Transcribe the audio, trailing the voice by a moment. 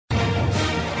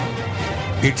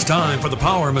It's time for the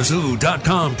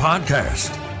PowerMizzou.com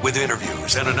podcast with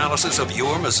interviews and analysis of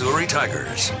your Missouri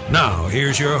Tigers. Now,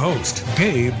 here's your host,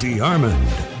 Gabe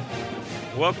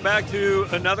DeArmond. Welcome back to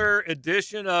another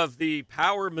edition of the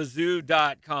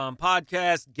PowerMizzou.com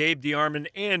podcast. Gabe DeArmond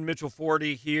and Mitchell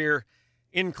Forty here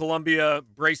in Columbia,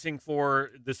 bracing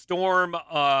for the storm.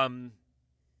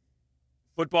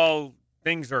 Football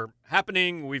things are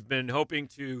happening. We've been hoping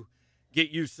to get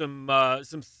you some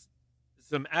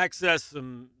access,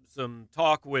 some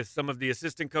talk with some of the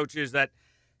assistant coaches. That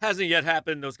hasn't yet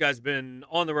happened. Those guys have been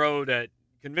on the road at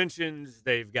conventions.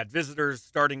 They've got visitors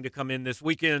starting to come in this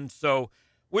weekend. So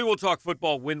we will talk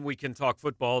football when we can talk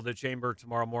football. The Chamber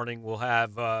tomorrow morning will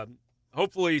have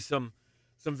hopefully some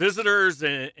visitors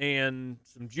and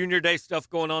some junior day stuff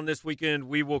going on this weekend.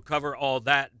 We will cover all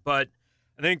that, but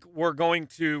I think we're going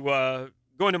to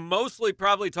mostly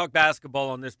probably talk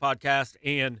basketball on this podcast,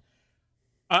 and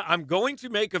I'm going to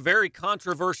make a very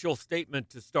controversial statement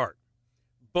to start.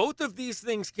 Both of these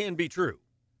things can be true.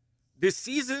 This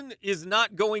season is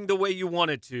not going the way you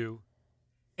want it to,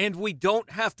 and we don't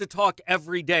have to talk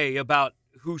every day about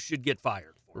who should get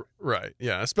fired for it. Right,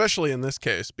 yeah, especially in this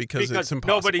case because it's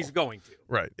impossible. Nobody's going to.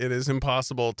 Right, it is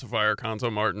impossible to fire Cuonzo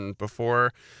Martin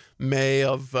before May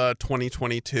of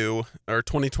 2022 or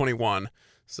 2021.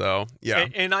 So, yeah.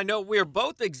 And I know we're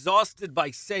both exhausted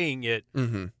by saying it,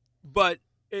 but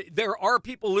there are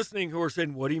people listening who are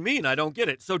saying, what do you mean? I don't get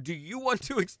it. So do you want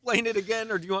to explain it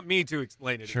again, or do you want me to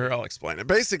explain it Sure, again? I'll explain it.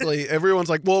 Basically, everyone's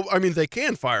like, well, I mean, they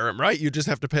can fire him, right? You just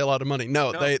have to pay a lot of money.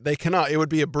 No. They cannot. It would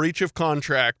be a breach of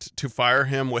contract to fire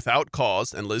him without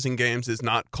cause, and losing games is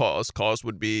not cause. Cause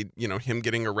would be, him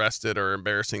getting arrested or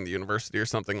embarrassing the university or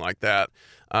something like that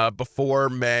before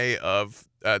May of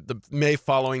the May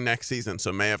following next season,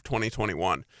 so May of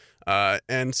 2021.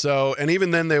 And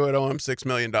even then they would owe him $6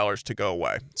 million to go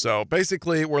away. So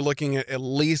basically we're looking at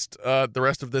least the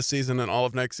rest of this season and all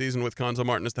of next season with Cuonzo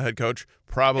Martin as the head coach,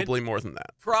 probably more than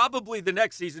that. Probably the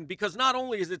next season, because not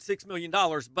only is it $6 million,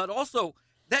 but also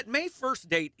that May 1st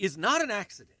date is not an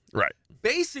accident. Right.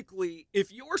 Basically,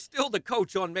 if you're still the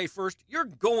coach on May 1st, you're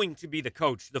going to be the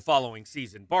coach the following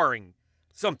season, barring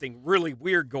something really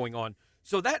weird going on.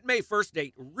 So that May 1st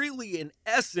date really, in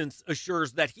essence,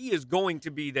 assures that he is going to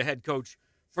be the head coach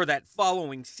for that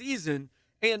following season.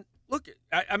 And look,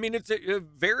 I mean, it's a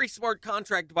very smart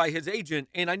contract by his agent.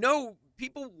 And I know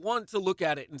people want to look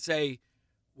at it and say,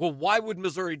 well, why would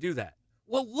Missouri do that?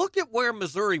 Well, look at where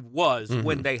Missouri was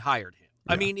when they hired him.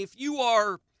 Yeah. I mean, if you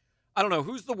are, I don't know,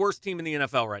 who's the worst team in the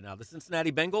NFL right now? The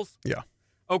Cincinnati Bengals? Yeah.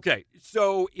 Okay,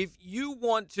 so if you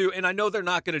want to, and I know they're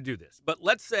not going to do this, but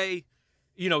let's say,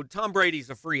 Tom Brady's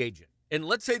a free agent. And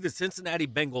let's say the Cincinnati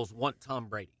Bengals want Tom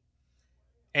Brady.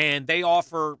 And they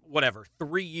offer,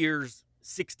 3 years,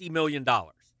 $60 million.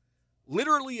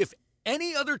 Literally, if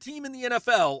any other team in the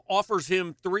NFL offers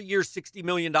him 3 years, $60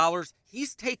 million,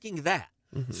 he's taking that.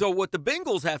 So what the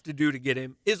Bengals have to do to get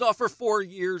him is offer 4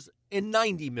 years and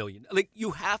 $90 million. Like,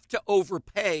 you have to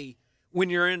overpay when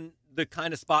you're in the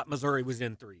kind of spot Missouri was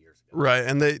in 3 years ago. Right,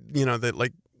 and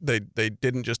they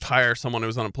didn't just hire someone who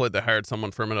was unemployed. They hired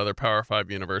someone from another Power 5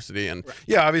 university. And,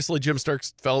 yeah, obviously Jim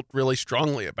Starks felt really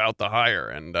strongly about the hire.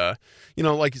 And,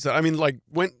 like you said, I mean,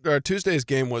 Tuesday's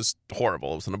game was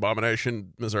horrible. It was an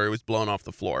abomination. Missouri was blown off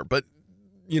the floor. But,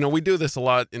 we do this a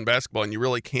lot in basketball, and you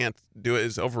really can't do it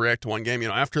is overreact to one game.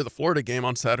 After the Florida game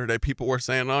on Saturday, people were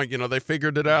saying, they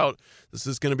figured it out. This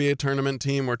is going to be a tournament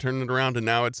team. We're turning it around, and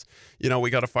now it's, we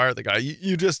got to fire the guy.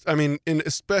 You just, in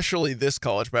especially this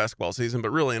college basketball season, but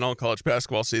really in all college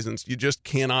basketball seasons, you just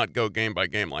cannot go game by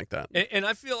game like that. And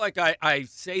I feel like I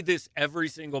say this every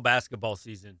single basketball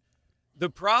season. The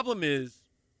problem is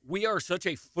we are such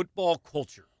a football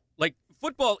culture. Like,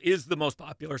 football is the most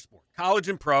popular sport, college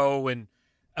and pro, and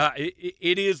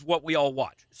it is what we all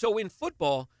watch. So in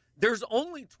football, there's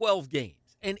only 12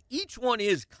 games, and each one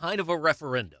is kind of a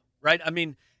referendum, right? I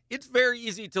mean, it's very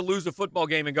easy to lose a football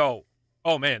game and go,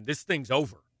 oh, man, this thing's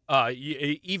over.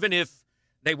 Even if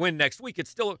they win next week, it's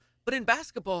still – but in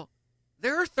basketball,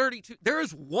 there are 32 – there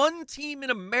is one team in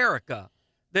America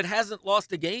that hasn't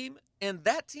lost a game, and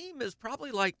that team is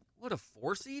probably like, a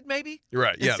 4 seed maybe?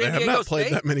 Right, yeah, they have not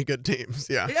played that many good teams,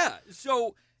 yeah. Yeah,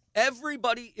 so –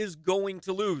 everybody is going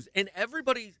to lose. And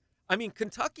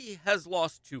Kentucky has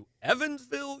lost to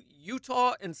Evansville,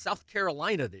 Utah, and South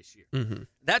Carolina this year.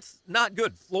 That's not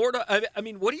good. Florida,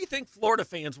 what do you think Florida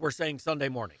fans were saying Sunday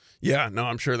morning? Yeah, no,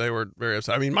 I'm sure they were very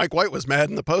upset. Mike White was mad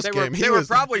in the postgame. They were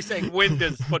probably saying, when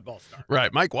does football start?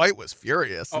 Right, Mike White was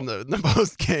furious in the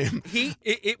postgame.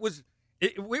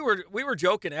 We were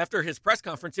joking after his press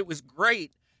conference. It was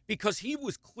great because he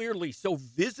was clearly so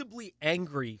visibly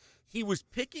angry. He was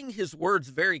picking his words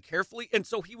very carefully, and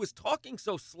so he was talking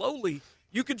so slowly.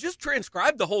 You could just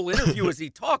transcribe the whole interview as he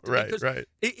talked. Right, because right.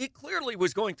 It clearly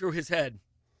was going through his head.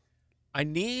 I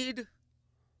need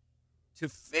to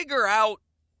figure out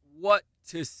what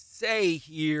to say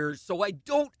here so I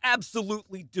don't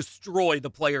absolutely destroy the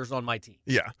players on my team.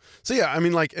 Yeah. So, yeah, I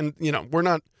mean, like, and, you know, we're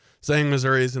not saying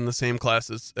Missouri is in the same class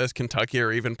as Kentucky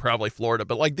or even probably Florida,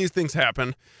 but, like, these things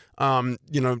happen.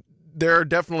 You know, there are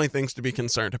definitely things to be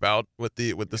concerned about with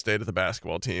the state of the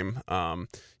basketball team.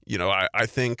 You know, I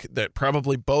think that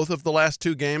probably both of the last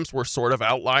two games were sort of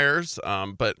outliers,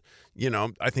 but, you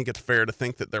know, I think it's fair to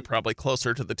think that they're probably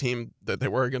closer to the team that they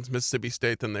were against Mississippi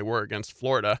State than they were against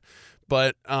Florida.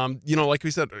 But, you know, like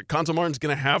we said, Cuonzo Martin's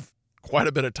going to have quite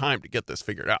a bit of time to get this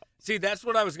figured out. See, that's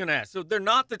what I was going to ask. So they're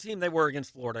not the team they were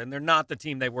against Florida, and they're not the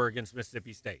team they were against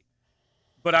Mississippi State.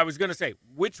 But I was going to say,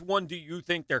 which one do you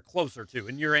think they're closer to?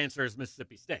 And your answer is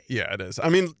Mississippi State. Yeah, it is. I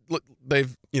mean, look,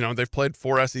 they've played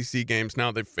 4 SEC games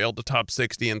now. They've failed to top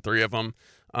 60 in 3 of them.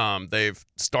 They've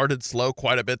started slow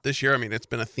quite a bit this year. I mean, it's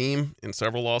been a theme in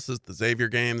several losses: the Xavier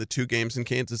game, the 2 games in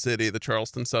Kansas City, the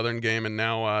Charleston Southern game, and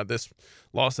now this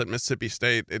loss at Mississippi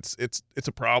State. It's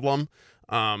a problem.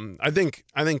 I think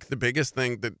the biggest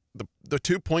thing that the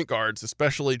 2 point guards,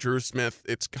 especially Drew Smith,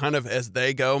 it's kind of as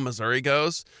they go, Missouri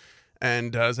goes.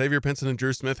 And Xavier Pinson and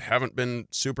Drew Smith haven't been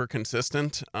super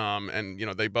consistent. And, you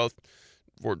know, they both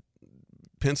were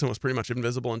 – Pinson was pretty much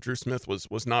invisible, and Drew Smith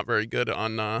was not very good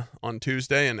on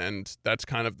Tuesday. And that's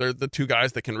kind of – they're the 2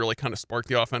 guys that can really kind of spark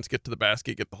the offense, get to the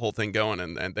basket, get the whole thing going,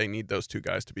 and they need those 2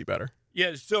 guys to be better.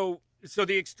 Yeah, so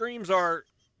the extremes are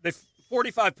the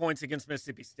 45 points against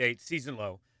Mississippi State, season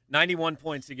low, 91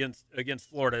 points against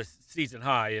Florida, season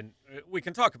high. And we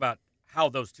can talk about how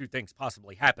those 2 things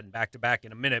possibly happen back-to-back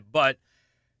in a minute. But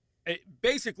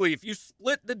basically, if you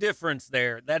split the difference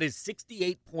there, that is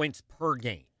 68 points per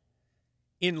game.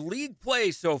 In league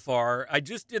play so far, I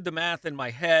just did the math in my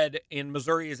head, and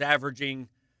Missouri is averaging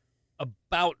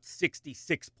about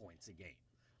 66 points a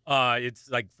game. It's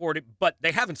like 40, but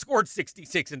they haven't scored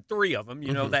 66 in 3 of them.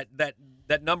 You know,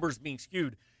 that number's being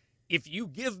skewed. If you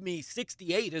give me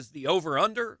 68 as the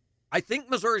over-under, I think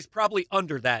Missouri's probably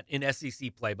under that in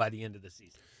SEC play by the end of the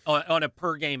season on a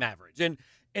per-game average.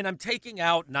 And I'm taking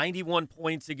out 91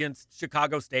 points against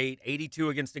Chicago State, 82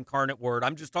 against Incarnate Word.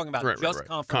 I'm just talking about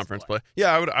conference play.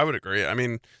 Yeah, I would agree. I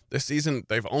mean, this season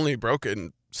they've only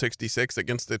broken 66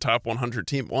 against the top 100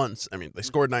 team once. I mean, they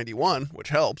scored 91, which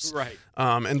helps. Right.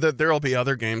 And there'll be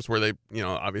other games where they, you know,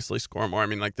 obviously score more. I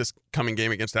mean, like this coming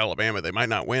game against Alabama, they might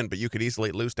not win, but you could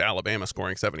easily lose to Alabama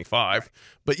scoring 75. Right.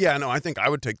 But yeah, no, I think I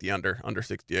would take the under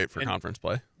 68 for conference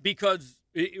play. Because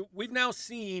we've now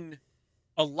seen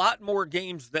a lot more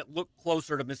games that look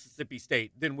closer to Mississippi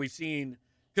State than we've seen,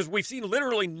 because we've seen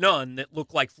literally none that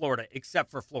look like Florida except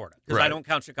for Florida, because right. I don't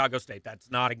count Chicago State. That's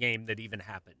not a game that even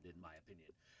happened, in my opinion.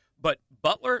 But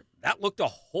Butler, that looked a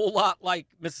whole lot like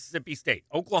Mississippi State.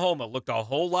 Oklahoma looked a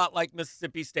whole lot like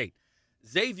Mississippi State.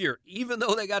 Xavier, even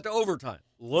though they got to overtime,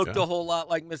 looked a whole lot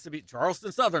like Mississippi.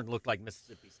 Charleston Southern looked like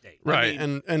Mississippi State. Right, I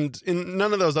mean, and in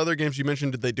none of those other games you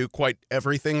mentioned did they do quite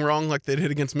everything wrong like they did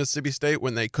against Mississippi State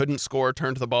when they couldn't score,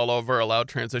 turned the ball over, allowed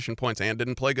transition points, and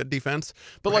didn't play good defense.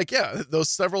 But, like, yeah,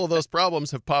 several of those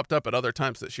problems have popped up at other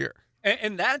times this year.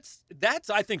 And that's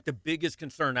I think, the biggest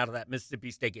concern out of that Mississippi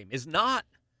State game is not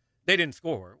they didn't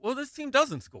score. Well, this team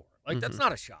doesn't score. Like, that's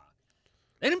not a shock.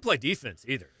 They didn't play defense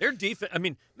either. Their defense, I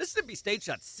mean, Mississippi State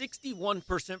shot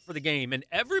 61% for the game, and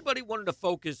everybody wanted to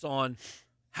focus on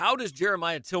how does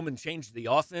Jeremiah Tillman change the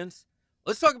offense.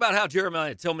 Let's talk about how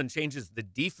Jeremiah Tillman changes the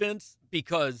defense,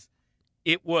 because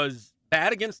it was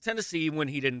bad against Tennessee when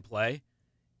he didn't play.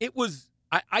 It was,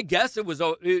 I guess it was,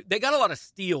 they got a lot of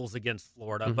steals against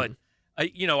Florida, but,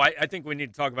 I think we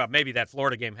need to talk about maybe that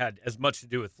Florida game had as much to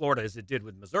do with Florida as it did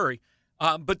with Missouri.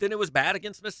 But then it was bad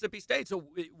against Mississippi State. So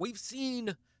we've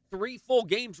seen 3 full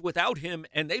games without him,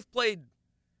 and they've played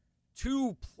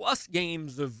 2+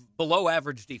 games of below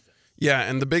average defense. Yeah,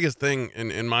 and the biggest thing,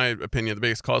 in my opinion, the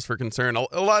biggest cause for concern,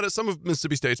 some of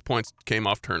Mississippi State's points came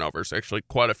off turnovers, actually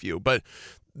quite a few. But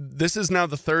this is now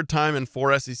the 3rd time in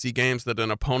 4 SEC games that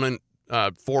an opponent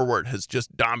forward has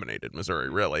just dominated Missouri,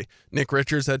 really. Nick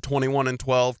Richards had 21 and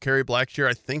 12. Kerry Blackshear,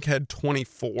 I think, had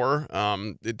 24.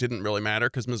 It didn't really matter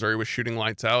because Missouri was shooting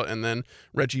lights out. And then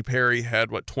Reggie Perry had,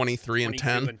 23 and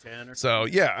 10? So,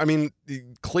 yeah, I mean,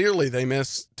 clearly they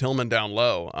miss Tillman down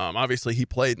low. Obviously, he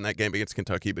played in that game against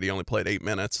Kentucky, but he only played 8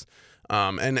 minutes.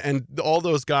 And all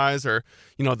those guys are,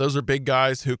 those are big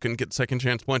guys who can get second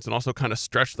chance points and also kind of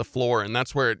stretch the floor. And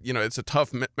that's where, it's a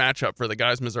tough matchup for the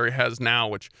guys Missouri has now,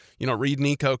 which, Reed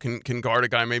Nico can guard a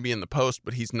guy maybe in the post,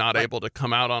 but he's not able to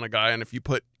come out on a guy. And if you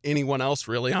put anyone else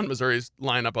really on Missouri's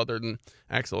lineup other than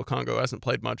Axel Okongo, hasn't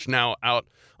played much, now out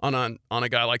on a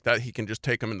guy like that, he can just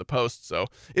take him in the post. So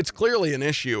it's clearly an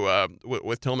issue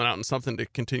with Tillman out and something to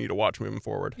continue to watch moving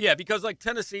forward. Yeah, because like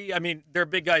Tennessee, I mean, their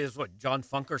big guy is what, John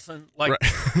Funkerson? Like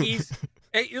right.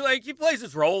 he plays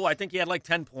his role. I think he had like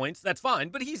 10 points. That's fine,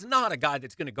 but he's not a guy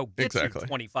that's going to go get you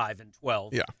 25 and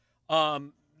 12. Yeah.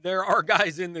 There are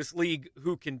guys in this league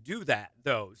who can do that,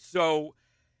 though. So,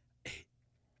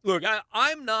 look,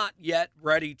 I'm not yet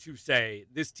ready to say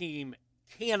this team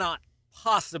cannot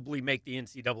possibly make the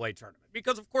NCAA tournament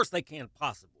because, of course, they can't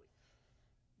possibly.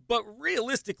 But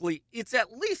realistically, it's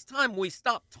at least time we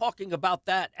stop talking about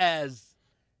that as,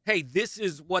 hey, this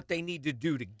is what they need to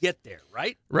do to get there,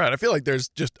 right? Right. I feel like there's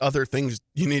just other things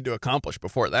you need to accomplish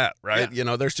before that, right?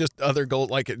 Yeah. There's just other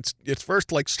goals. Like it's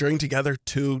first like string together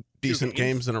two decent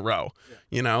games in a row.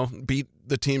 Yeah. Beat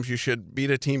the teams you should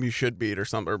beat, a team you should beat, or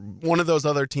something. Or one of those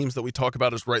other teams that we talk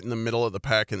about is right in the middle of the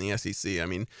pack in the SEC. I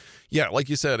mean, yeah, like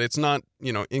you said, it's not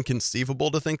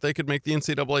inconceivable to think they could make the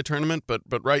NCAA tournament, but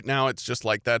right now it's just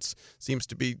like seems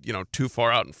to be too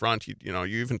far out in front. You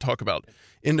even talk about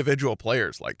individual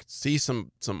players, like see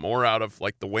some more out of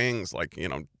like the wings, like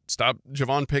stop.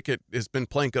 Javon Pickett has been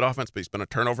playing good offense, but he's been a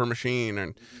turnover machine.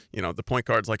 And, the point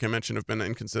guards, like I mentioned, have been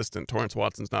inconsistent. Torrance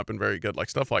Watson's not been very good, like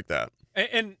stuff like that.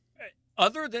 And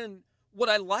other than what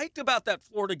I liked about that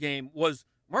Florida game was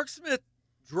Mark Smith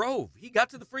drove. He got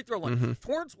to the free throw line. Mm-hmm.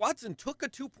 Torrance Watson took a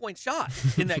 2-point shot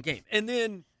in that game. And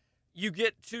then you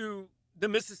get to the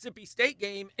Mississippi State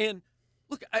game. And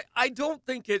look, I don't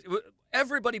think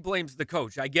everybody blames the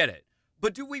coach. I get it.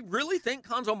 But do we really think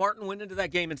Cuonzo Martin went into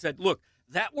that game and said, look,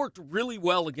 that worked really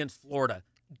well against Florida.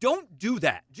 Don't do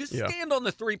that. Just stand on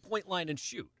the 3-point line and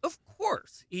shoot. Of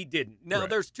course he didn't. Now,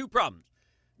 There's two problems.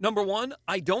 Number one,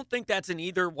 I don't think that's in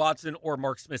either Watson or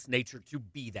Mark Smith's nature to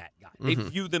be that guy. They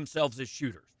view themselves as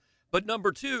shooters. But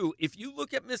number two, if you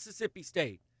look at Mississippi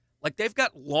State, like they've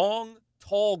got long,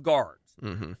 tall guards.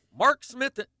 Mm-hmm. Mark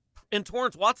Smith and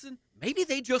Torrance Watson, maybe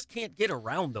they just can't get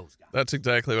around those guys. That's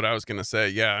exactly what I was going to say.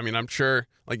 Yeah, I mean, I'm sure,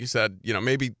 like you said,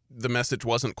 maybe the message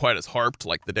wasn't quite as harped.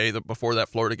 Like the day before that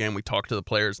Florida game, we talked to the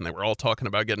players and they were all talking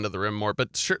about getting to the rim more.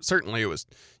 But certainly it was,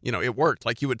 it worked.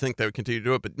 Like you would think they would continue to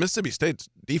do it. But Mississippi State's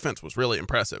defense was really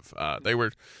impressive.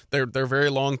 They're a very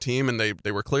long team, and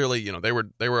they were clearly,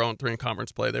 they were on 3 in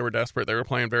conference play. They were desperate. They were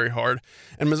playing very hard.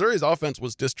 And Missouri's offense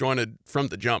was disjointed from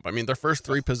the jump. I mean, their first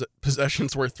 3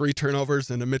 possessions were 3 turnovers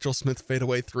and a Mitchell Smith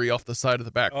fadeaway 3 off the side of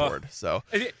the backboard. So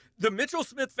the Mitchell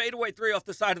Smith fadeaway 3 off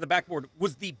the side of the backboard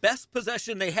was the best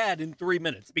possession they had in 3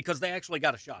 minutes because they actually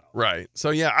got a shot off. Right. So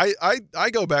yeah, I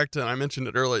go back to, and I mentioned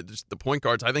it earlier, just the point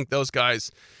guards. I think those guys,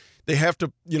 they have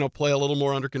to play a little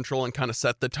more under control and kind of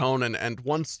set the tone. And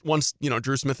once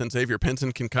Drew Smith and Xavier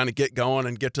Pinson can kind of get going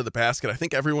and get to the basket, I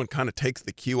think everyone kind of takes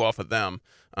the cue off of them.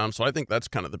 So I think that's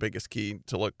kind of the biggest key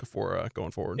to look for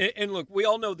going forward. And look, we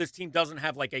all know this team doesn't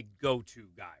have like a go-to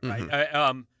guy, right?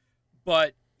 Mm-hmm.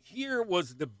 But here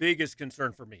was the biggest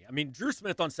concern for me. I mean, Drew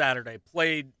Smith on Saturday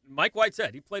played, Mike White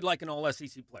said, he played like an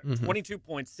all-SEC player. Mm-hmm. 22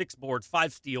 points, 6 boards,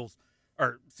 5 steals,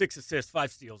 or 6 assists,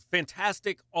 5 steals.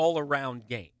 Fantastic all-around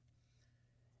game.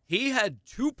 He had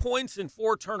 2 points and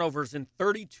 4 turnovers in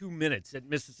 32 minutes at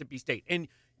Mississippi State. And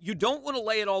you don't want to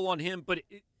lay it all on him, but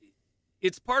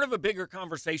it's part of a bigger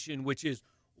conversation, which is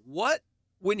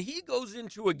when he goes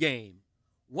into a game,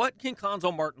 what can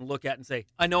Cuonzo Martin look at and say,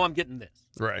 I know I'm getting this?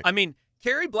 Right. I mean,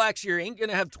 Kerry Blackshear ain't going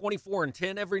to have 24 and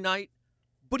 10 every night,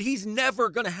 but he's never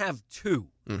going to have 2.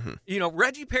 Mm-hmm.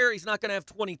 Reggie Perry's not going to have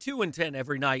 22 and 10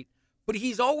 every night, but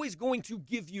he's always going to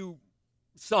give you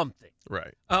something.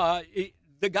 Right.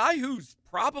 The guy who's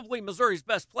probably Missouri's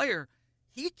best player,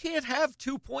 he can't have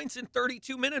 2 points in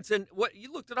 32 minutes. And what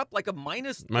you looked it up, like a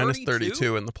minus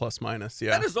 32 in the plus minus.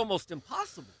 Yeah. That is almost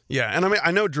impossible. Yeah. And I mean,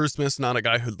 I know Drew Smith's not a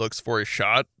guy who looks for a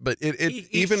shot, but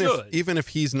even if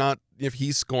he's not, if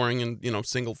he's scoring in,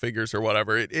 single figures or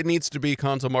whatever, it needs to be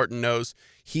Cuonzo Martin knows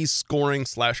he's scoring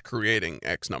 / creating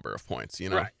X number of points,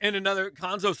 Right. And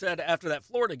Cuonzo said after that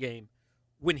Florida game,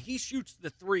 when he shoots the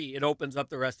 3, it opens up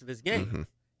the rest of his game. Mm-hmm.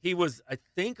 He was, I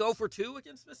think, 0 for 2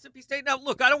 against Mississippi State. Now,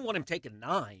 look, I don't want him taking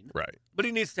 9. Right. But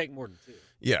he needs to take more than 2.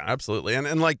 Yeah, absolutely.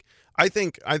 And like, I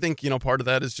think, part of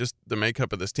that is just the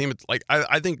makeup of this team. It's like,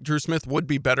 I think Drew Smith would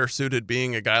be better suited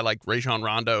being a guy like Rajon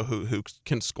Rondo who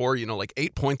can score, like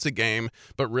 8 points a game,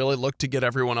 but really look to get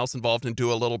everyone else involved and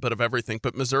do a little bit of everything.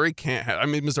 But Missouri can't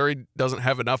Missouri doesn't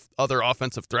have enough other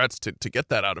offensive threats to get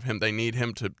that out of him. They need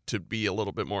him to be a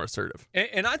little bit more assertive.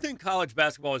 And I think college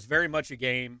basketball is very much a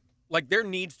game. Like, there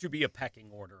needs to be a pecking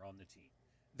order on the team.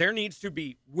 There needs to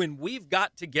be, when we've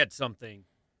got to get something,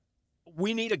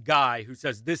 we need a guy who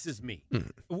says, this is me.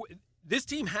 Mm-hmm. This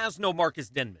team has no Marcus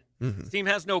Denman. Mm-hmm. This team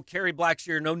has no Kerry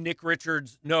Blackshear, no Nick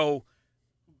Richards, no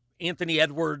Anthony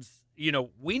Edwards.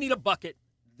 We need a bucket.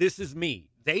 This is me.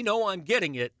 They know I'm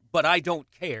getting it, but I don't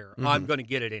care. Mm-hmm. I'm going to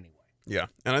get it anyway. Yeah,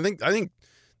 and I think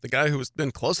the guy who's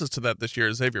been closest to that this year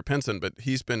is Xavier Pinson, but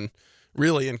he's been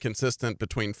really inconsistent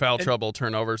between foul trouble,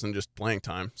 turnovers, and just playing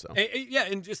time. So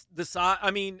and just the size.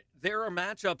 There are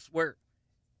matchups where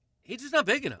he's just not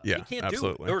big enough. Yeah, he can't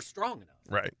absolutely. do it. They're strong enough.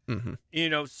 Right.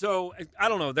 Mm-hmm. So I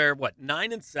don't know. They're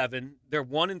 9-7. They're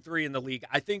 1-3 in the league.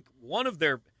 I think one of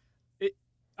their.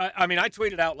 I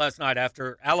tweeted out last night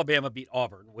after Alabama beat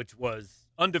Auburn, which was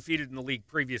undefeated in the league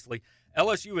previously.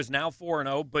 LSU is now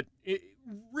 4-0, but it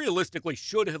realistically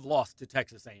should have lost to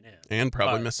Texas A&M. And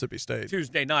probably Mississippi State.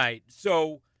 Tuesday night.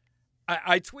 So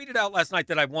I tweeted out last night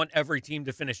that I want every team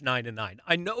to finish 9-9.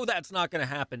 I know that's not going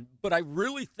to happen, but I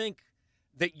really think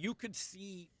that you could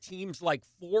see teams like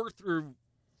 4 through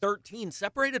 13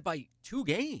 separated by 2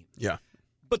 games. Yeah.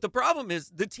 But the problem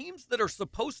is the teams that are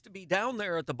supposed to be down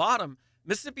there at the bottom,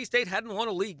 Mississippi State hadn't won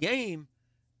a league game,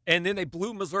 and then they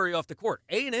blew Missouri off the court.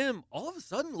 A&M all of a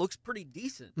sudden looks pretty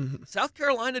decent. Mm-hmm. South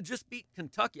Carolina just beat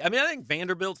Kentucky. I think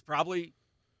Vanderbilt's probably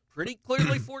pretty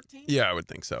clearly 14. Yeah, I would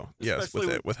think so.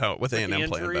 Especially yes, with A&M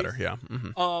playing better. Yeah.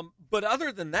 Mm-hmm. But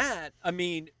other than that,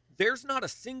 there's not a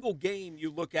single game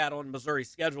you look at on Missouri's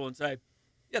schedule and say,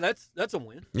 yeah, that's a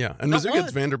win. Yeah, and Mizzou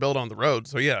gets Vanderbilt on the road,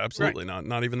 so yeah, absolutely right.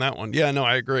 Not even that one. Yeah, no,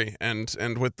 I agree. And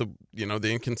with the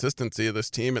the inconsistency of this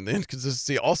team and the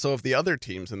inconsistency also of the other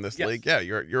teams in this league, yeah,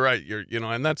 you're right.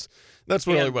 And that's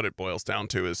really what it boils down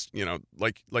to is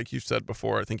like you said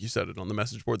before. I think you said it on the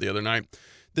message board the other night.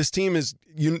 This team is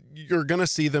you're going to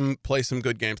see them play some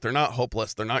good games. They're not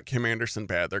hopeless. They're not Kim Anderson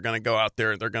bad. They're going to go out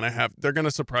there. They're going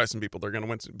to surprise some people. They're going to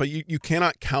win. But you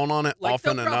cannot count on it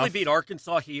often enough. They'll probably beat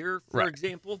Arkansas here, for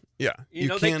example. Yeah. They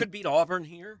could beat Auburn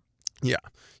here. Yeah.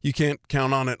 You can't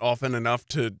count on it often enough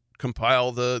to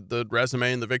compile the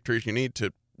resume and the victories you need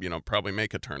to, probably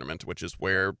make a tournament, which is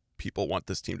where people want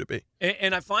this team to be.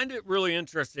 And I find it really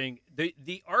interesting.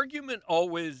 The argument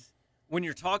always, when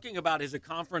you're talking about is a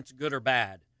conference good or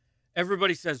bad,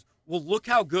 everybody says, well, look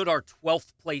how good our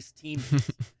 12th place team is.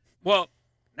 Well,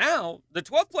 now the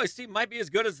 12th place team might be as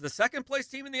good as the second place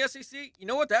team in the SEC. You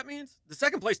know what that means? The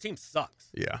second place team sucks.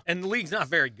 Yeah. And the league's not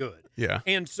very good. Yeah.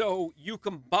 And so you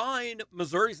combine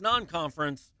Missouri's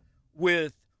non-conference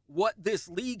with what this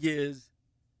league is,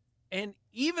 and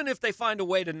even if they find a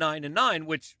way to 9-9,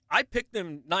 which I picked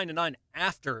them 9-9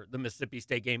 after the Mississippi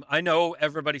State game. I know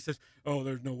everybody says, "Oh,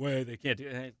 there's no way they can't do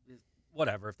it."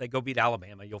 Whatever. If they go beat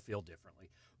Alabama, you'll feel differently.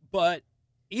 But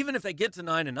even if they get to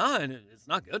 9-9, it's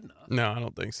not good enough. No, I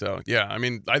don't think so. Yeah,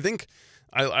 I think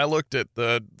I looked at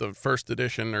the first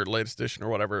edition or latest edition or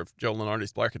whatever of Joe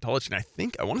Lunardi's Black College, and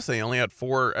I want to say he only had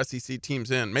 4 SEC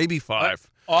teams in, maybe 5.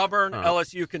 Auburn,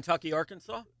 LSU, Kentucky,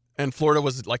 Arkansas. And Florida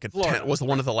was like 10, was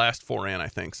one of the last 4 in, I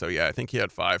think. So yeah, I think he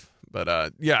had 5. But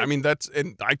that's,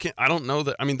 and I don't know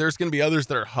that. There's going to be others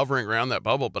that are hovering around that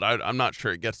bubble, but I'm not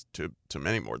sure it gets to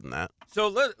many more than that. So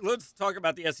let's talk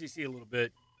about the SEC a little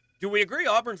bit. Do we agree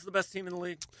Auburn's the best team in the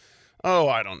league? Oh,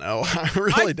 I don't know. I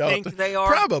really don't. I think they are.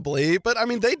 Probably, but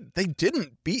they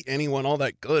didn't beat anyone all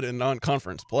that good in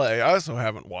non-conference play. I also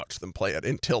haven't watched them play it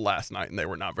until last night, and they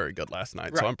were not very good last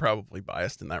night. Right. So I'm probably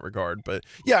biased in that regard. But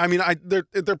yeah,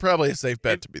 they're probably a safe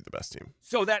bet to be the best team.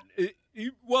 So that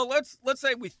let's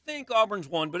say we think Auburn's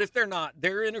won, but if they're not,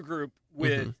 they're in a group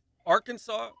with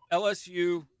Arkansas,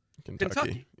 LSU,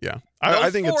 Kentucky. Yeah.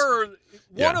 I think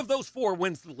one of those 4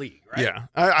 wins the league, right? Yeah.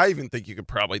 I even think you could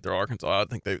probably throw Arkansas. I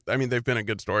think they've been a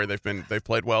good story. They've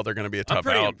played well. They're going to be a tough I'm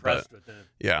pretty out. Impressed with them.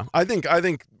 Yeah. I think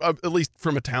at least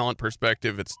from a talent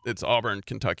perspective, it's Auburn,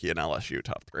 Kentucky, and LSU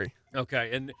top 3.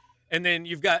 Okay. And then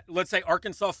you've got, let's say,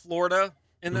 Arkansas, Florida,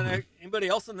 and then anybody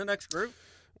else in the next group?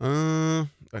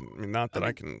 Not that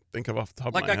I can think of off the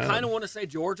top of my head. I kind of want to say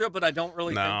Georgia, but I don't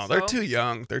really think so. No, they're too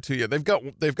young.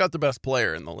 They've got the best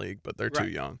player in the league, but they're too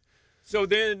young. So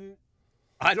then,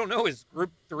 I don't know, is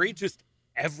group 3 just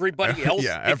everybody else.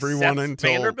 Yeah, everyone except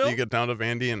until Vanderbilt? you get down to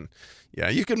Vandy, and yeah,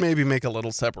 you could maybe make a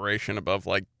little separation above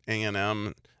like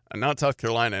A&M. Not South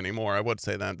Carolina anymore. I would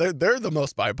say that they're the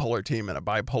most bipolar team in a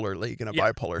bipolar league in a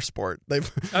bipolar sport.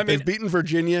 They've beaten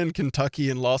Virginia and Kentucky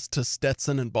and lost to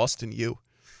Stetson and Boston U.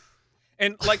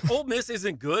 And like Ole Miss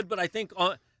isn't good, but I think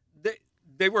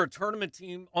they were a tournament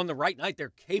team on the right night.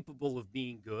 They're capable of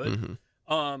being good.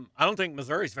 I don't think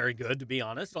Missouri's very good, to be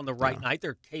honest. On the right night,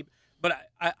 they're capable. But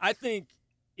I think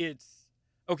it's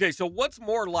okay. So what's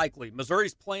more likely?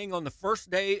 Missouri's playing on the first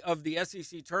day of the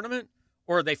SEC tournament,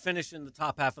 or they finish in the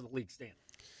top half of the league standing?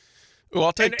 Well,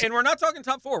 I'll take and we're not talking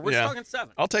top 4. We're talking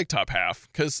 7. I'll take top half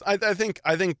because I think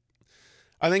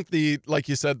the, like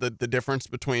you said, the difference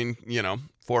between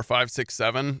 4, 5, 6,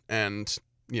 7 and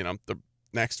the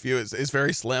next few is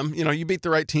very slim. You beat the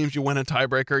right teams, you win a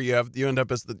tiebreaker, you end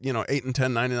up as the 8 and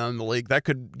 10, 9 and 9 in the league. That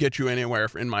could get you anywhere,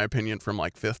 in my opinion, from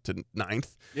like 5th to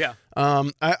 9th. Yeah.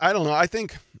 I don't know. I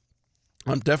think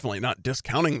I'm definitely not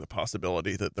discounting the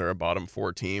possibility that they're a bottom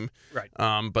 4 team. Right.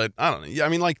 But I don't know. Yeah, I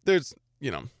mean, like there's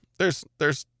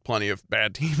plenty of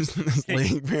bad teams in this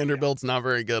league. Vanderbilt's not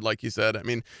very good, like you said. I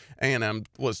mean, A&M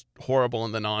was horrible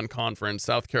in the non-conference.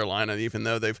 South Carolina, even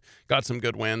though they've got some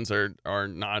good wins, are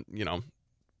not,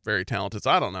 very talented.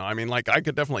 So I don't know. I mean, like I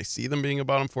could definitely see them being a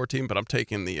bottom 4 team, but I'm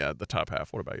taking the top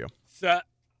half. What about you? So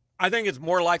I think it's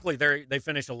more likely they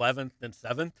finish 11th than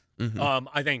 7th.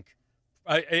 I think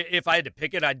if I had to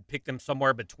pick it, I'd pick them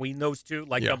somewhere between those two.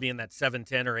 Like they'll be in that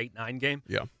 7-10 or 8-9 game.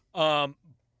 Yeah.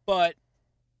 But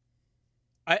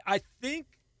I think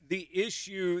the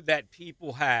issue that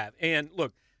people have, and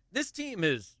look, this team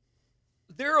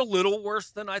they're a little worse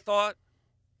than I thought,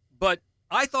 but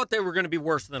I thought they were going to be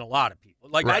worse than a lot of people.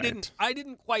 Like right. I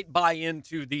didn't quite buy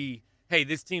into the, hey,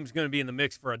 this team's going to be in the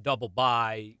mix for a double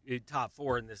bye, top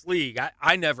 4 in this league.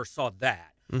 I never saw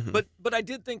that. But I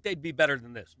did think they'd be better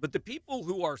than this. But the people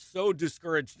who are so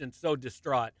discouraged and so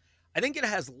distraught, I think it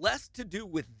has less to do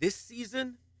with this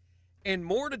season and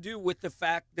more to do with the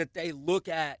fact that they look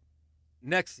at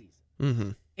next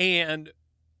season. And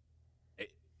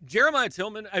Jeremiah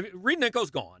Tillman, Reed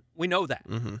Nico's gone. We know that.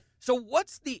 So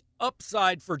what's the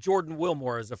upside for Jordan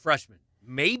Wilmore as a freshman?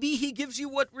 Maybe he gives you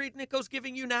what Reed Nico's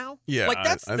giving you now? Yeah. Like,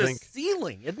 that's I the think,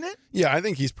 ceiling, isn't it? Yeah, I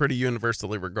think he's pretty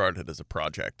universally regarded as a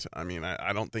project. I mean,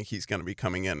 I don't think he's going to be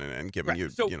coming in and giving you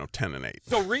 10 and 8.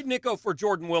 So Reed Nico for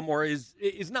Jordan Wilmore is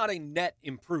not a net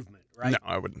improvement, right? No,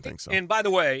 I wouldn't think so. And by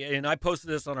the way, and I posted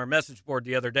this on our message board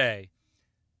the other day,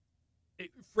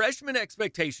 freshman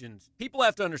expectations, people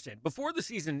have to understand. Before the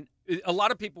season, a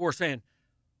lot of people were saying,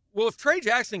 well, if Trey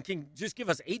Jackson can just give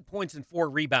us 8 points and 4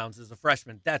 rebounds as a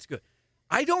freshman, that's good.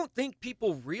 I don't think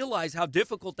people realize how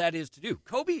difficult that is to do.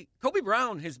 Kobe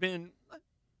Brown has been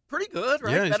pretty good,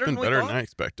 right? Yeah, he's been better than I I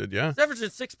expected, yeah. He's averaging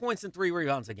 6 points and 3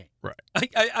 rebounds a game. Right.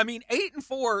 I mean, 8 and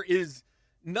 4 is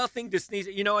nothing to sneeze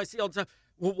at. I see all the time,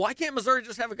 well, why can't Missouri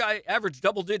just have a guy average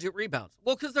double-digit rebounds?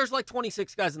 Well, because there's like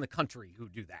 26 guys in the country who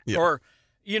do that. Yeah. Or,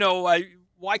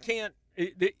 why can't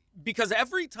 – because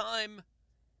every time –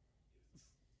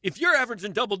 if you're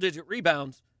averaging double-digit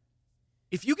rebounds,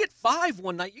 if you get 5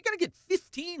 one night, you got to get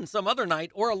 15 some other night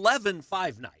or 11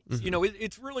 5 nights.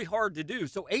 It's really hard to do.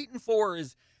 So 8 and 4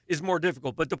 is more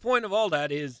difficult. But the point of all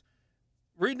that is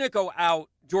Reed Nico out,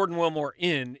 Jordan Wilmore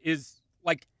in is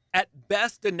like at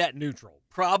best a net neutral.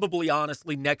 Probably,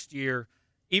 honestly, next year,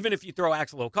 even if you throw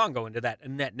Axel Okongo into that, a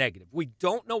net negative. We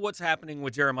don't know what's happening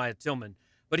with Jeremiah Tillman.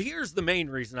 But here's the main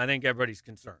reason I think everybody's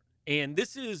concerned. And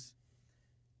this is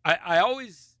I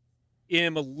always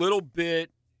am a little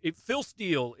bit Phil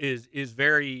Steele is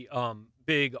very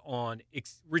big on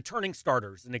returning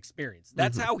starters and experience.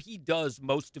 That's how he does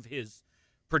most of his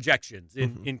projections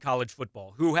in college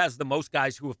football, who has the most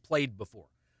guys who have played before.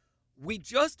 We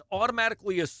just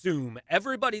automatically assume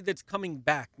everybody that's coming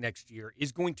back next year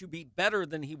is going to be better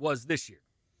than he was this year.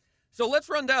 So let's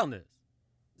run down this.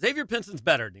 Xavier Pinson's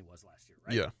better than he was last year,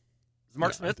 right? Yeah. Is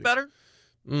Mark Smith better?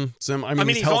 He's he's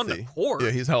healthy. on the court.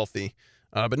 Yeah, he's healthy.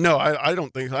 But no, I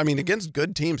don't think. I mean, against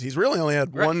good teams, he's really only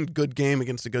had one good game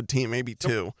against a good team, maybe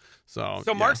 2. So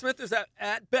Mark Smith is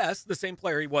at best the same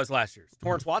player he was last year. Is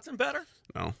Torrance Watson better?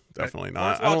 No, definitely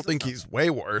not. I don't think he's way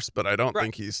worse, but I don't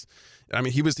think he's. I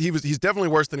mean, he's definitely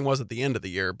worse than he was at the end of the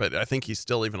year, but I think he's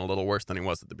still even a little worse than he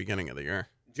was at the beginning of the year.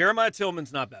 Jeremiah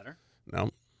Tillman's not better.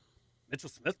 No. Probably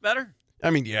Smith better?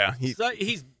 I mean, yeah,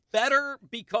 he's better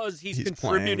because he's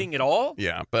contributing playing. At all.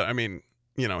 Yeah, but I mean.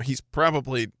 He's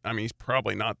probably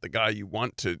not the guy you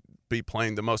want to be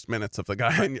playing the most minutes of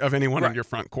anyone in your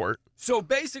front court. So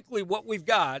basically what we've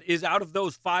got is out of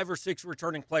those 5 or 6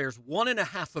 returning players,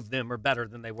 1.5 of them are better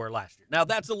than they were last year. Now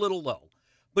that's a little low,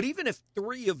 But even if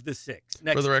 3 of the 6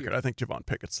 next For the record, year, I think Javon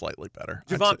Pickett's slightly better.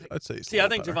 I'd say he's see, I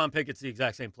think better. Javon Pickett's the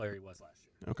exact same player he was last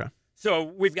year. Okay. So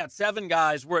we've got 7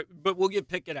 guys, but we'll give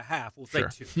Pickett a half. We'll say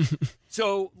 2.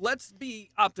 So let's be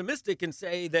optimistic and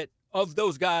say that of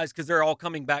those guys, because they're all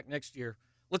coming back next year,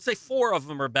 let's say 4 of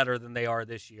them are better than they are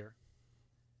this year.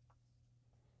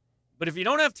 But if you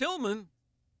don't have Tillman,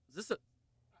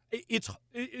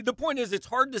 the point is it's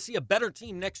hard to see a better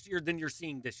team next year than you're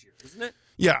seeing this year, isn't it?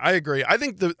 Yeah, I agree. I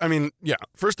think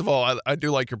first of all, I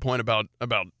do like your point about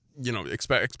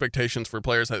expectations for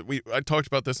players. I talked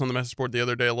about this on the message board the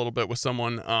other day a little bit with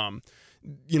someone.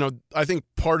 I think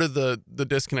part of the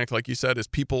disconnect, like you said, is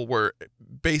people were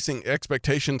basing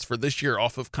expectations for this year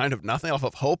off of kind of nothing, off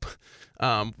of hope.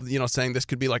 Saying this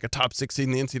could be like a top 6 seed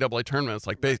in the NCAA tournament. It's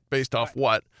like based off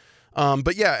what?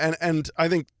 But yeah, and I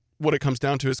think what it comes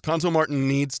down to is Cuonzo Martin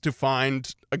needs to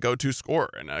find a go-to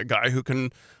scorer and a guy who can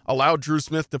allow Drew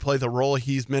Smith to play the role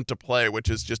he's meant to play,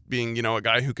 which is just being, a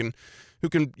guy who can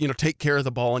take care of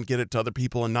the ball and get it to other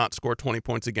people and not score 20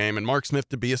 points a game, and Mark Smith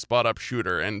to be a spot-up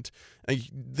shooter. And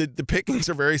the pickings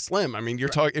are very slim. I mean, if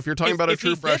you're talking about a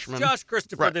true freshman, if Josh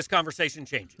Christopher, this conversation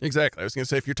changes. Exactly. I was going to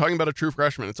say, if you're talking about a true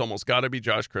freshman, it's almost got to be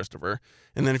Josh Christopher.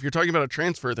 And then if you're talking about a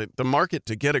transfer, the market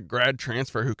to get a grad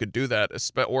transfer who could do that,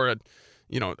 or a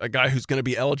guy who's going to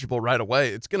be eligible right away,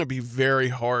 it's going to be very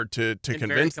hard to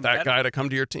convince that guy to come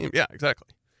to your team. Yeah, exactly.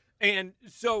 And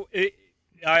so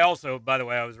I also, by the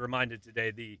way, I was reminded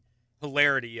today the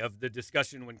hilarity of the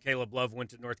discussion when Caleb Love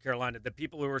went to North Carolina. The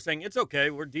people who were saying, it's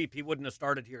okay, we're deep, he wouldn't have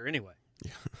started here anyway.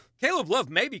 Yeah. Caleb Love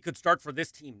maybe could start for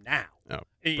this team now. Oh,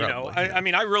 I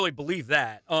mean, I really believe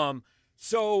that.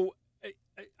 So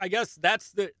I guess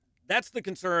that's the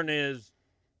concern is,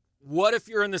 what if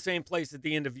you're in the same place at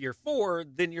the end of year 4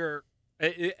 than you're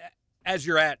as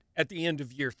you're at the end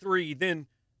of year 3? Then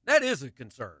that is a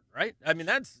concern, right? I mean,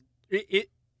 that's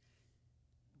it.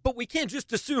 But we can't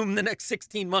just assume the next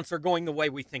 16 months are going the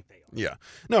way we think they are. Yeah,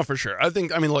 no, for sure.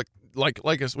 Look,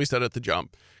 like as we said at the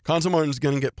jump, Cuonzo Martin's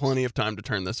going to get plenty of time to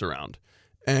turn this around.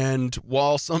 And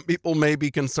while some people may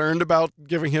be concerned about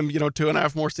giving him,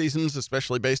 2.5 more seasons,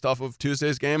 especially based off of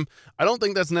Tuesday's game, I don't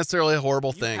think that's necessarily a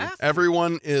horrible thing.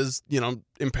 Everyone is,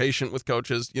 impatient with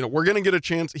coaches. We're going to get a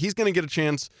chance. He's going to get a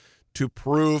chance to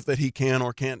prove that he can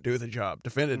or can't do the job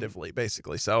definitively,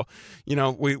 basically. So,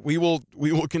 we will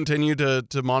continue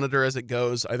to monitor as it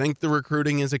goes. I think the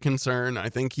recruiting is a concern. I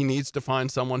think he needs to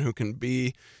find someone who can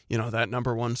be, that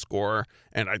number 1 scorer.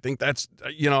 And I think that's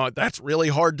really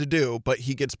hard to do, but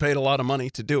he gets paid a lot of money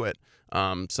to do it.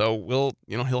 So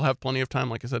he'll have plenty of time,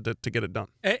 like I said, to get it done.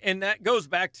 And that goes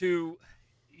back to,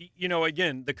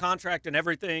 again, the contract and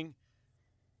everything.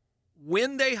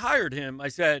 When they hired him, I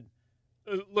said,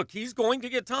 look, he's going to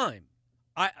get time.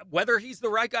 Whether he's the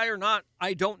right guy or not,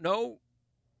 I don't know.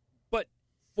 But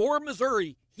for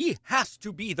Missouri, he has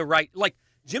to be the right. Like,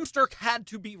 Jim Sterk had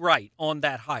to be right on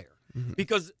that hire. Mm-hmm.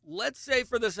 Because let's say,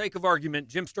 for the sake of argument,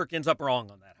 Jim Sterk ends up wrong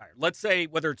on that hire. Let's say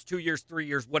whether it's 2 years, 3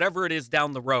 years, whatever it is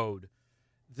down the road,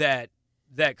 that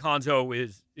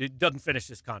Cuonzo it doesn't finish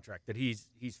his contract, that he's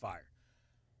fired.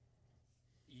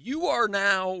 You are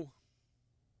now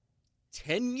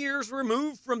 10 years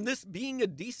removed from this being a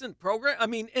decent program. I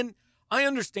mean, and I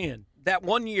understand that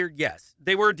 1 year, yes,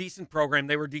 they were a decent program,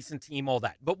 they were a decent team, all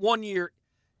that. But 1 year,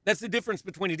 that's the difference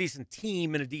between a decent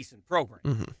team and a decent program.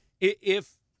 Mm-hmm.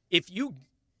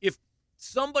 If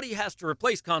somebody has to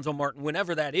replace Cuonzo Martin,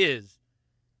 whenever that is,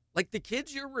 like the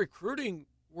kids you're recruiting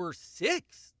were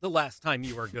 6 the last time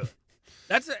you were good.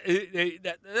 That's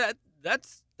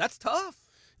tough.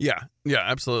 Yeah,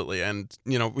 absolutely. And,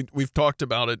 we've talked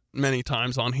about it many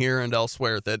times on here and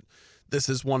elsewhere that this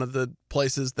is one of the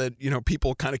places that,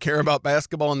 people kind of care about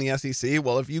basketball in the SEC.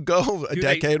 Well, if you go a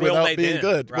decade without being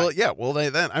good, right. Well, yeah, will they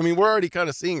then? I mean, we're already kind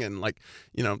of seeing it. Like,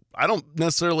 I don't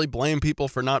necessarily blame people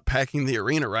for not packing the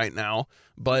arena right now,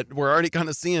 but we're already kind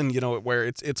of seeing, where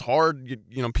it's hard.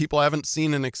 People haven't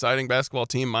seen an exciting basketball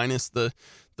team minus the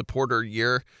Porter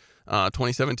year.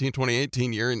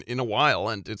 2017-2018 year in a while,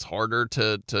 and it's harder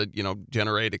to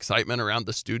generate excitement around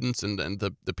the students and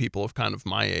the people of kind of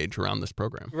my age around this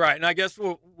program. Right, and I guess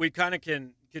we kind of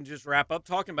can just wrap up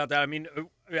talking about that. I mean,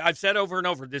 I've said over and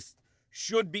over, this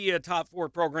should be a top 4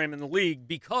 program in the league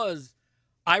because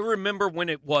I remember when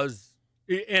it was,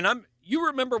 and you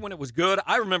remember when it was good.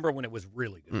 I remember when it was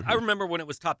really good. Mm-hmm. I remember when it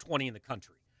was top 20 in the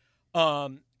country.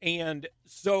 And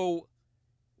so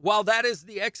while that is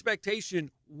the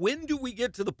expectation, when do we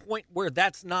get to the point where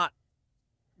that's not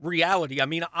reality? I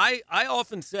mean, I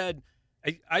often said,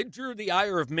 I drew the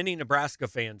ire of many Nebraska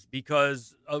fans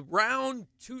because around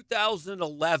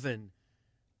 2011,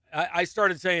 I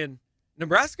started saying,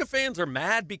 Nebraska fans are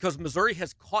mad because Missouri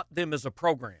has caught them as a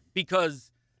program.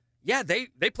 Because, yeah, they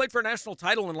played for a national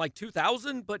title in like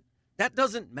 2000, but that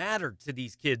doesn't matter to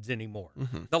these kids anymore.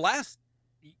 Mm-hmm.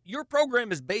 Your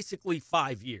program is basically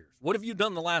 5 years. What have you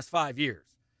done the last 5 years?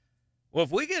 Well,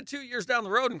 if we get 2 years down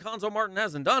the road and Conzo Martin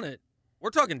hasn't done it,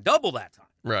 we're talking double that time.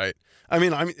 Right. I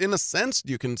mean, in a sense,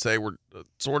 you can say we're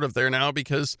sort of there now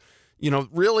because,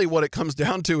 really what it comes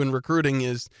down to in recruiting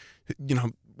is,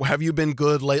 have you been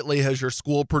good lately? Has your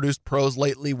school produced pros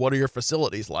lately? What are your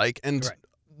facilities like? And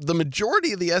the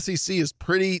majority of the SEC is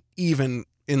pretty even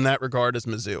in that regard as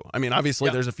Mizzou. I mean, obviously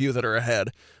there's a few that are ahead,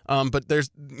 but there's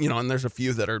a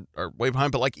few that are way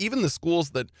behind. But like even the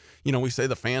schools that, we say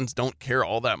the fans don't care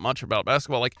all that much about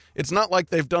basketball, like it's not like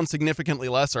they've done significantly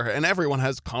less, and everyone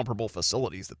has comparable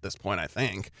facilities at this point, I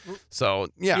think. So,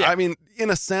 I mean, in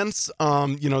a sense,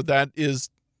 that is,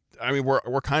 I mean,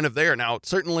 we're kind of there now.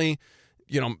 Certainly,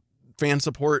 fan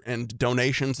support and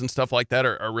donations and stuff like that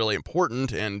are really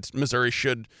important, and Missouri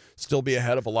should still be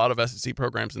ahead of a lot of SEC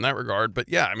programs in that regard. But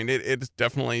yeah, I mean, it's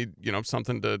definitely,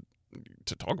 something to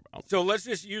talk about. So let's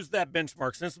just use that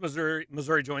benchmark. Since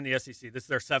Missouri joined the SEC, this is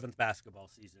their 7th basketball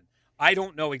season. I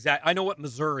don't know I know what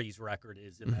Missouri's record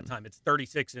is in that time. It's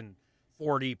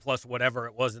 36-40 plus whatever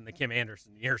it was in the Kim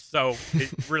Anderson year. So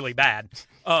it's really bad.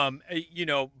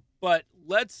 But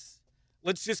let's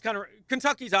just kind of –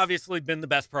 Kentucky's obviously been the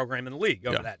best program in the league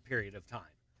over that period of time.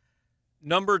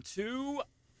 Number 2,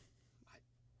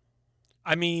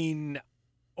 I mean,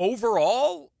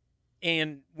 overall,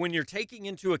 and when you're taking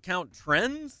into account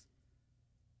trends,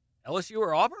 LSU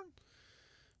or Auburn?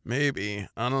 Maybe.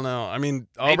 I don't know. I mean,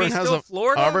 Auburn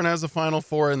Florida? Auburn has a Final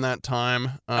Four in that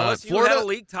time. LSU had a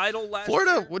league title last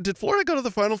year. Did Florida go to the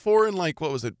Final Four in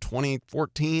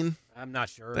 2014? I'm not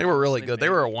sure. They were really good. They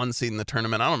were a 1 seed in the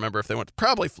tournament. I don't remember if they went.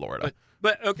 Probably Florida.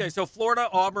 But okay, so Florida,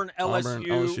 Auburn,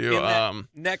 LSU in that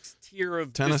next tier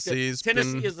of Tennessee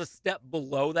is a step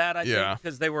below that, I think,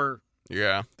 because they were they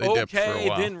dipped for a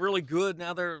while. Then really good.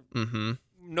 Now they're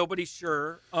nobody's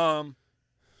sure.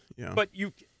 But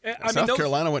South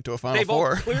Carolina went to a Final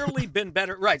Four. They've all clearly been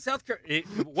better. Right, South Carolina.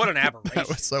 What an aberration. That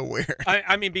was so weird.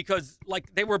 I mean, because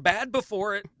they were bad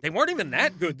before it. They weren't even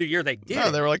that good the year they did. No,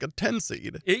 they were like a 10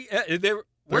 seed. They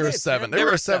were a 7. They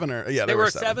were a 7 or they were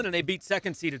a 7, and they beat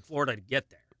 2nd-seeded Florida to get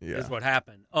there. Yeah. Is what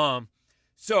happened.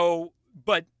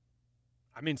 But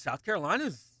I mean, South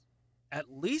Carolina's at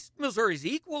least Missouri's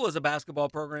equal as a basketball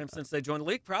program since they joined the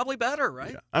league. Probably better,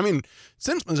 right? Yeah. I mean,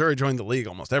 since Missouri joined the league,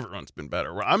 almost everyone's been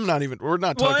better. We're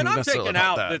not talking necessarily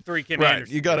about that. The 3 Kim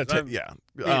Anderson. You got to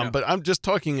but I'm just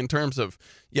talking in terms of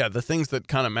the things that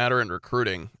kind of matter in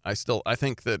recruiting. I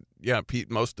think that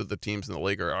Pete, most of the teams in the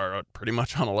league are pretty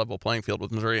much on a level playing field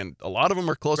with Missouri, and a lot of them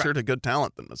are closer to good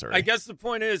talent than Missouri. I guess the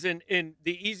point is, in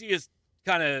the easiest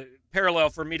kind of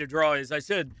parallel for me to draw is, I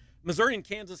said Missouri and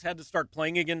Kansas had to start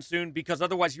playing again soon because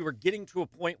otherwise you were getting to a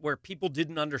point where people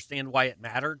didn't understand why it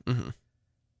mattered.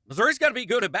 Missouri's got to be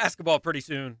good at basketball pretty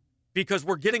soon because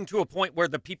we're getting to a point where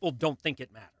the people don't think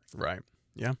it matters. Right.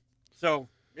 Yeah. So,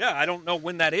 I don't know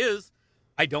when that is.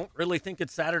 I don't really think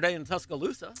it's Saturday in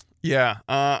Tuscaloosa. Yeah.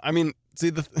 I mean,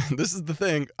 see, this is the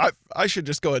thing. I should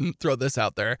just go ahead and throw this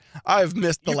out there. I've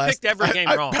missed the last. You picked every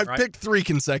game wrong, I've picked 3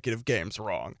 consecutive games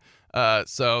wrong. You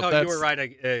were right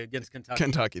against Kentucky.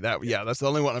 Kentucky, that's the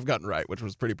only one I've gotten right, which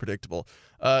was pretty predictable.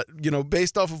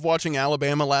 Based off of watching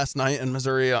Alabama last night and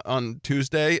Missouri on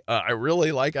Tuesday, I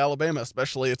really like Alabama,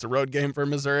 especially it's a road game for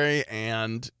Missouri,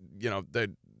 and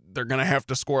they're going to have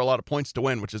to score a lot of points to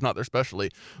win, which is not their specialty.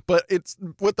 But it's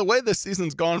with the way this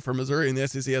season's gone for Missouri and the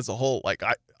SEC as a whole,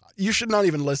 you should not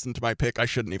even listen to my pick. I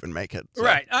shouldn't even make it. So.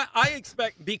 Right. I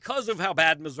expect, because of how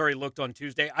bad Missouri looked on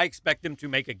Tuesday, I expect them to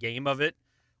make a game of it.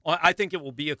 I think it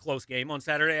will be a close game on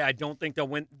Saturday. I don't think they'll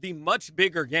win. The much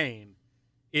bigger game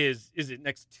is it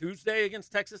next Tuesday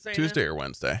against Texas A&M? Tuesday or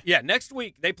Wednesday. Yeah, next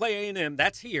week they play A&M.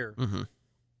 That's here.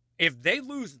 If they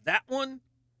lose that one,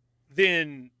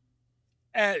 then,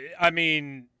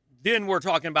 then we're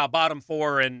talking about bottom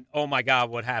 4 and, oh, my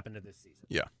God, what happened to this season?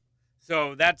 Yeah.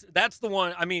 So that's the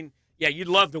one. I mean, you'd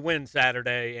love to win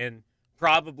Saturday and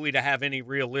probably to have any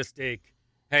realistic,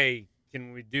 hey,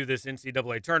 can we do this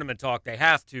NCAA tournament talk? They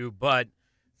have to, but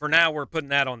for now we're putting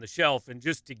that on the shelf. And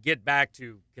just to get back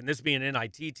to, can this be an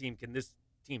NIT team? Can this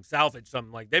team salvage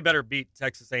something? They better beat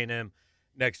Texas A&M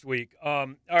next week. All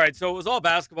right, so it was all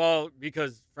basketball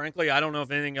because, frankly, I don't know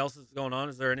if anything else is going on.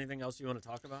 Is there anything else you want to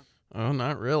talk about? Oh,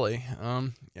 not really.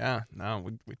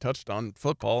 We touched on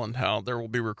football and how there will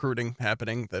be recruiting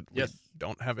happening that we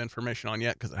don't have information on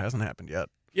yet because it hasn't happened yet.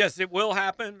 Yes, it will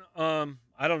happen.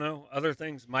 I don't know. Other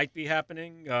things might be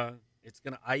happening. It's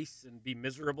going to ice and be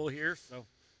miserable here. So,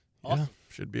 Awesome. Yeah,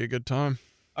 should be a good time.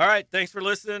 All right. Thanks for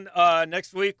listening.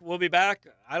 Next week, we'll be back.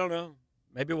 I don't know.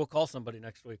 Maybe we'll call somebody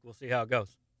next week. We'll see how it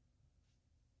goes.